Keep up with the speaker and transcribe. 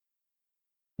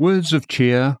Words of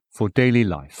Cheer for Daily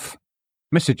Life.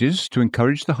 Messages to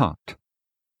Encourage the Heart.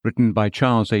 Written by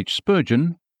Charles H.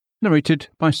 Spurgeon. Narrated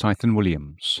by Scythan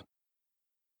Williams.